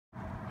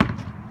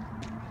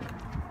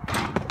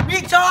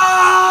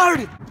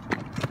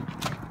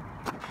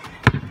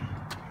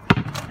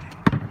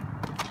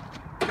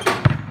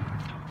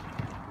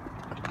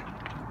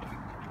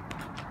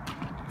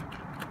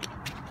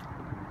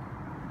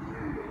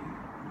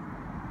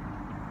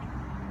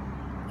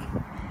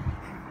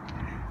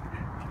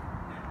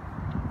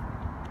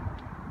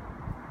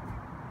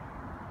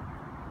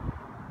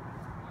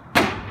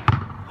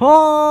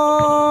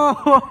Oh!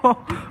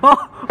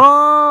 Oh!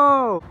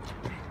 Oh!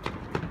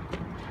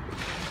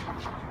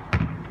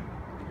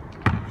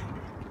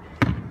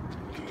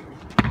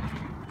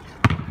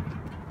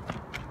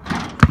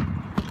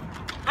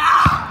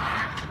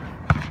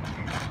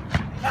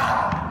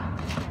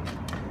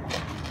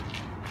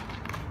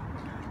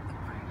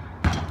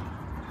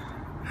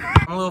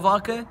 I'm a little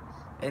vodka,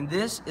 and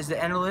this is the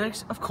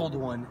analytics of Cold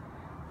One.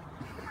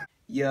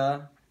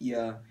 Yeah,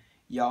 y'all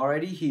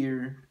already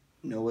here,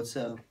 know what's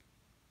up.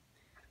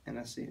 And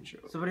that's the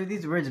intro. So what do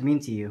these words mean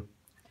to you?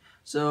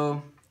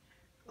 So,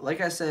 like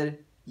I said,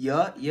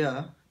 yeah.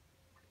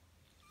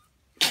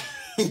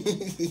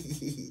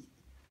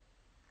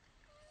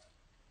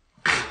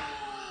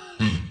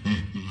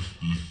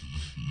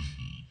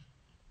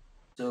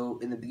 So,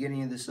 in the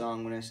beginning of the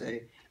song, when I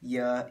say,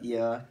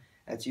 yeah,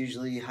 that's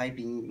usually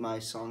hyping my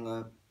song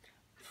up,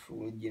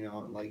 for,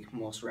 like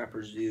most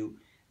rappers do.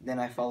 Then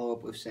I follow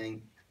up with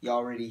saying, y'all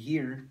already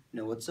here,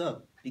 know what's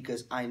up.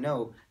 Because I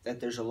know that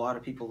there's a lot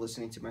of people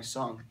listening to my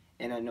song,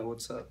 and I know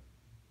what's up.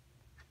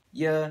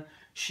 Yeah,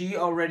 she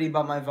already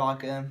bought my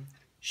vodka.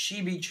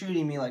 She be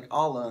treating me like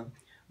Allah.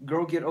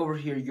 Girl, get over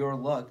here, you're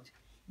lucked.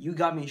 You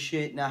got me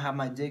shit, now have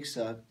my dick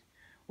sucked.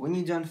 When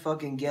you done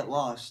fucking get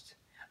lost,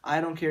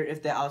 I don't care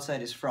if the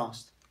outside is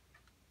frost.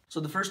 So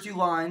the first two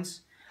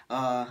lines,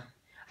 I'm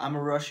a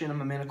Russian,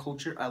 I'm a man of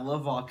culture, I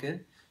love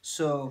vodka.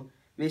 So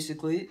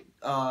basically,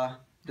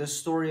 the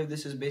story of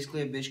this is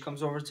basically a bitch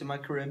comes over to my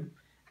crib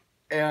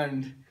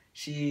and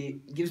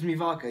she gives me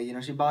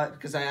vodka. She bought,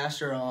 because I asked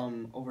her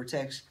over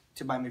text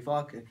to buy me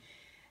vodka,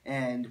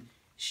 and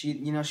she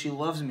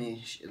loves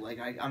me.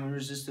 I'm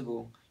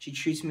irresistible. She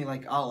treats me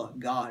like Allah,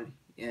 God.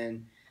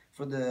 And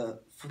for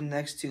the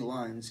next two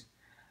lines,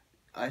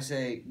 I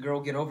say,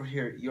 girl, get over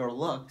here, you're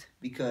lucked,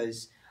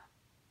 because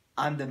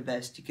I'm the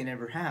best you can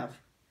ever have.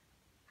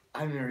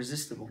 I'm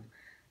irresistible.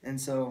 And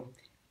so,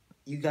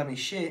 you got me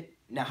shit,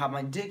 now have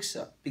my dick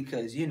sucked,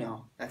 because,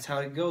 that's how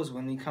it goes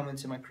when you come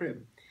into my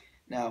crib.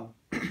 Now,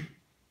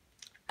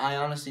 I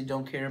honestly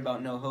don't care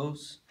about no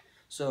hoes,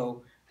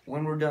 so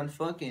when we're done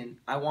fucking,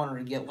 I want her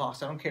to get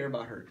lost. I don't care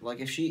about her.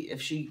 Like, if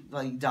she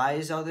like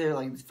dies out there,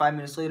 like 5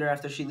 minutes later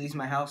after she leaves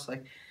my house,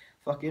 like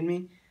fucking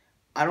me,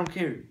 I don't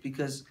care,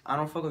 because I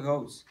don't fuck with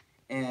hoes.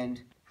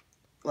 And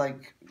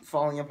like,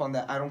 following up on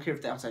that, I don't care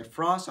if the outside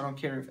frost. I don't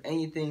care if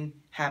anything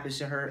happens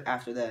to her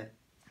after that.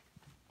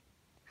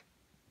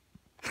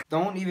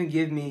 Don't even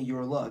give me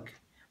your luck.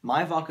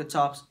 My vodka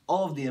tops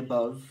all of the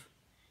above.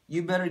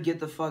 You better get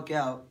the fuck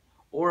out,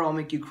 or I'll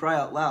make you cry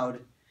out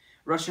loud.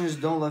 Russians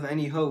don't love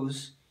any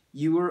hoes.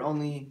 You were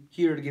only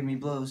here to give me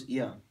blows,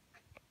 yeah.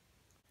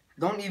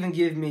 Don't even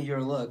give me your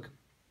luck.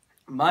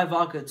 My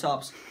vodka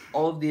tops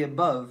all of the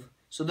above.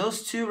 So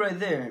those two right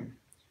there,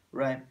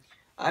 right?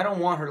 I don't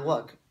want her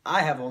luck.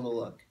 I have all the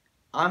luck.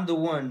 I'm the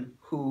one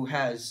who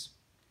has,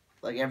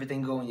 like,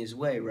 everything going his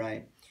way,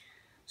 right?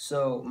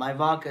 So my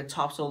vodka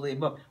tops all the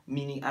above,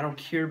 meaning I don't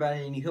care about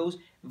any hoes.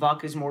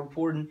 Vodka is more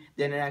important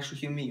than an actual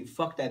human being.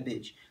 Fuck that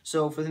bitch.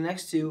 So for the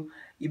next two,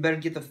 you better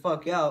get the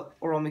fuck out,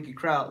 or I'll make you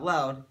cry out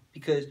loud,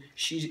 because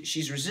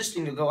she's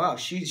resisting to go out.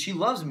 She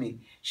loves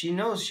me. She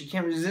knows she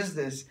can't resist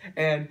this,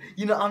 and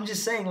I'm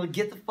just saying, like,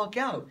 get the fuck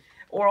out,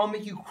 or I'll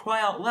make you cry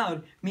out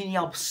loud, meaning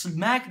I'll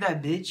smack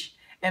that bitch.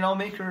 And I'll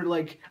make her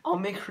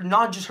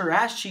not just her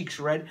ass cheeks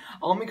red,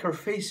 I'll make her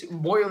face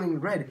boiling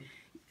red.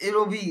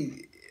 It'll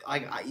be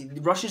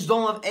Russians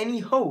don't love any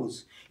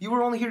hoes. You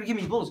were only here to give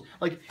me blows.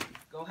 Like,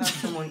 go have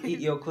someone eat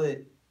your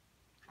clit,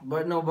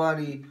 but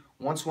nobody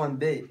wants one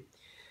bit.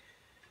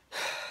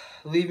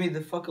 Leave me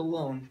the fuck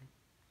alone.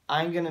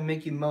 I ain't gonna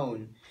make you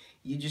moan.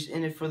 You just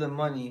in it for the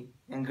money,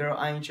 and girl,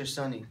 I ain't your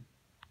sonny.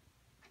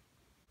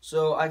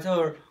 So I tell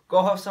her,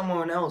 go have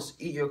someone else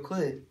eat your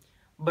clit.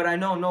 But I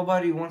know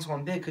nobody wants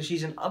one bit, because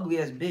she's an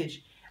ugly-ass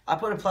bitch. I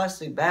put a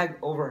plastic bag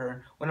over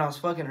her when I was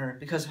fucking her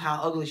because of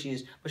how ugly she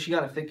is, but she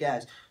got a thick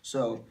ass.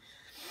 So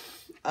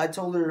I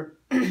told her,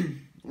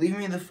 leave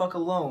me the fuck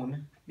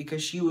alone,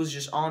 because she was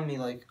just on me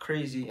like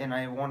crazy and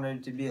I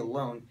wanted to be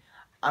alone.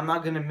 I'm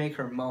not going to make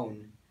her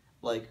moan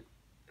like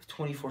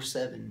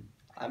 24/7.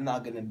 I'm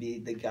not going to be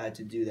the guy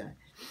to do that.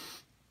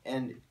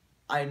 And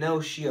I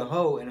know she a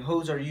hoe, and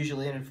hoes are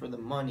usually in it for the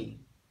money.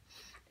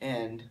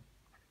 And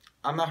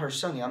I'm not her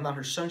sunny. I'm not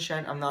her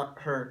sunshine. I'm not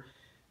her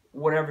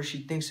whatever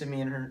she thinks of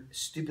me in her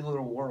stupid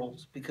little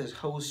worlds, because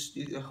hoes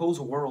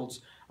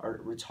worlds are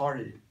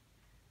retarded.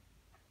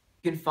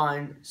 You can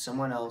find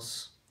someone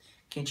else.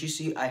 Can't you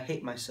see I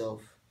hate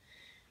myself?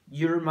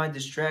 You're my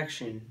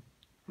distraction,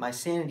 my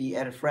sanity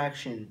at a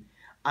fraction.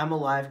 I'm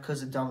alive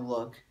 'cause of dumb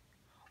luck.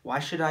 Why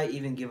should I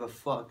even give a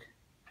fuck?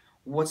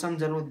 Once I'm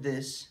done with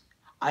this,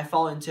 I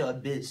fall into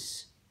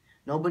abyss.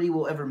 Nobody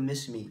will ever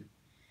miss me,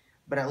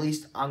 but at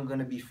least I'm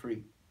gonna be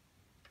free.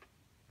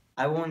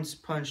 I once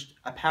punched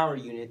a power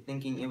unit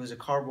thinking it was a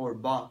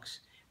cardboard box,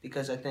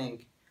 because I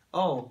think,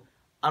 oh,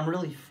 I'm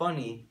really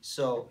funny,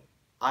 so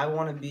I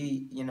want to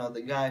be,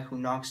 the guy who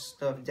knocks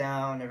stuff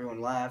down,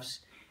 everyone laughs,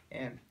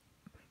 and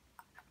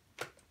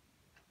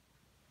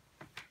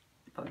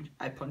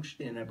I punched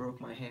it and I broke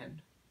my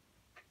hand.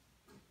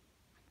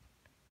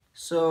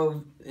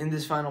 So in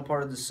this final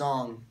part of the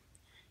song,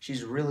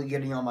 she's really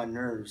getting on my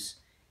nerves,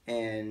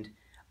 and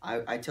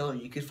I tell her,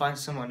 you could find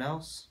someone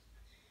else.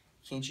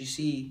 Can't you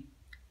see?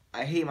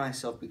 I hate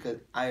myself because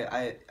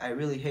I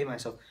really hate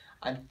myself.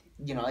 I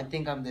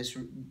think I'm this.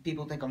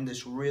 People think I'm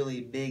this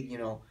really big,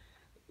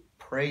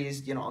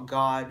 praised,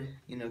 God,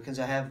 because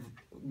I have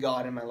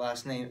God in my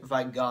last name. If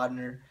I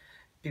Godner,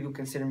 people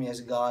consider me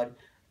as God.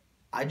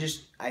 I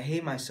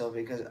hate myself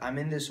because I'm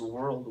in this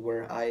world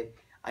where I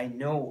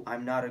know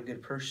I'm not a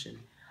good person.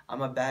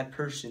 I'm a bad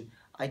person.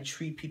 I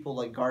treat people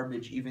like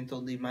garbage even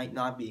though they might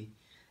not be.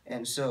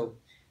 And so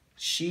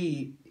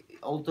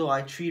although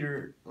I treat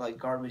her like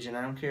garbage and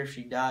I don't care if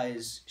she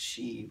dies,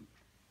 she's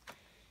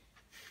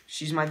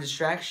my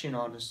distraction,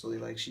 honestly.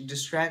 Like, she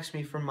distracts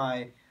me from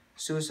my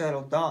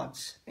suicidal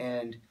thoughts,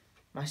 and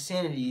my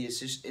sanity is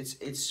just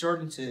it's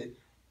starting to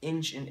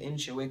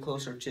inch away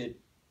closer to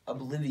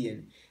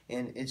oblivion,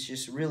 and it's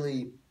just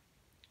really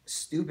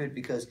stupid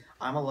because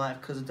I'm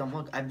alive because of dumb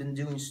luck. I've been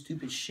doing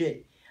stupid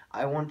shit.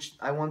 I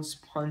once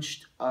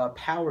punched a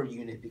power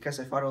unit because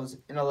I thought it was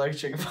an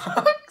electric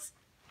box.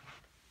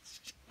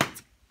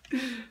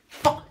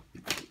 Fuck.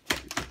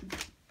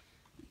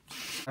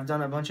 I've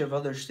done a bunch of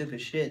other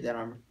stupid shit that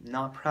I'm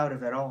not proud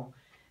of at all,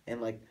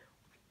 and like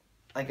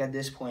at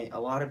this point, a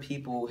lot of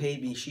people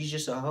hate me. She's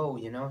just a hoe,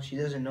 She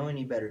doesn't know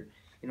any better.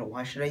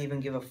 Why should I even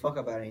give a fuck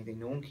about anything?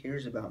 No one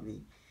cares about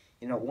me.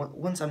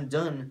 Once I'm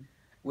done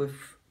with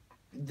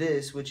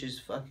this, which is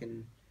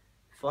fucking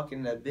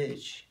that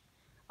bitch,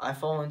 I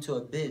fall into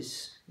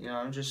abyss.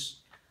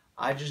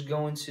 I just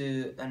go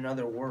into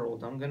another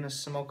world. I'm gonna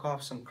smoke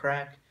off some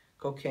crack,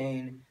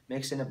 cocaine,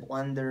 mix in a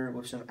blender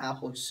with some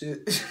apple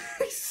juice.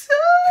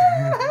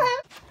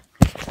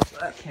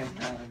 That came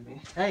out of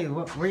me. Hey,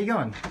 where you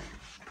going?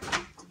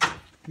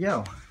 Yo.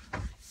 What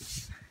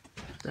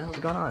the hell's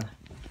going on?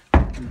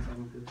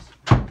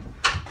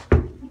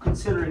 I'm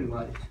considering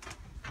life.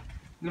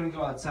 I'm gonna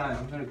go outside.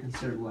 I'm gonna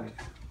consider life.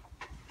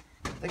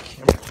 That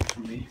camera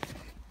from me.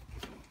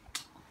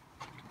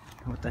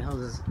 What the hell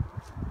is this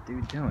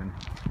dude doing?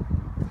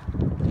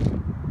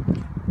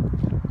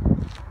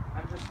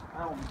 I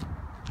don't.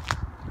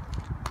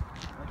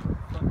 What the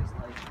fuck is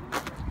life, dude?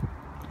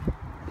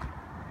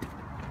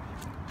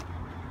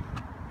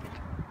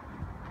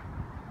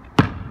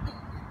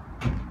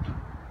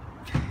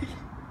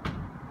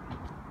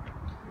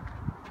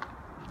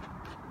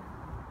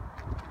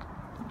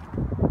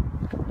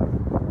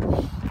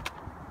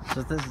 So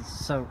this is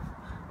so...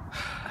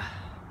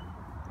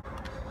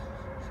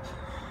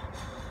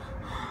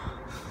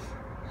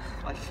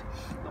 Like,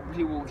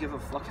 nobody will give a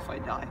fuck if I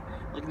die.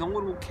 Like, no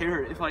one will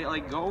care if I,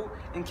 go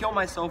and kill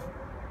myself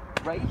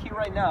right here,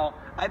 right now.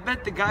 I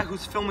bet the guy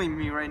who's filming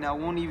me right now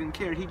won't even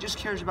care. He just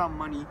cares about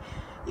money,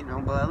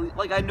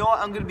 but, I know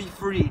I'm gonna be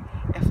free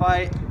if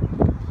I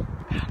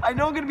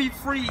know I'm gonna be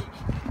free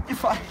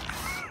if I...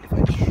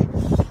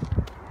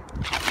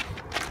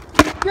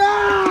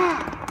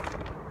 Ah!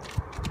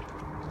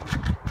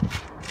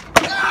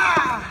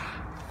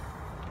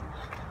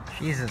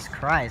 Jesus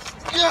Christ.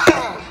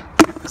 Yeah!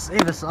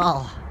 Save us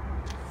all.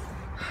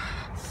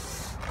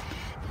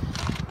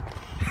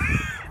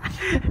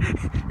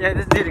 Yeah,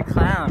 this dude a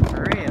clown,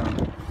 for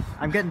real.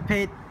 I'm getting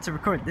paid to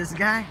record this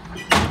guy?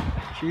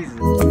 Jesus.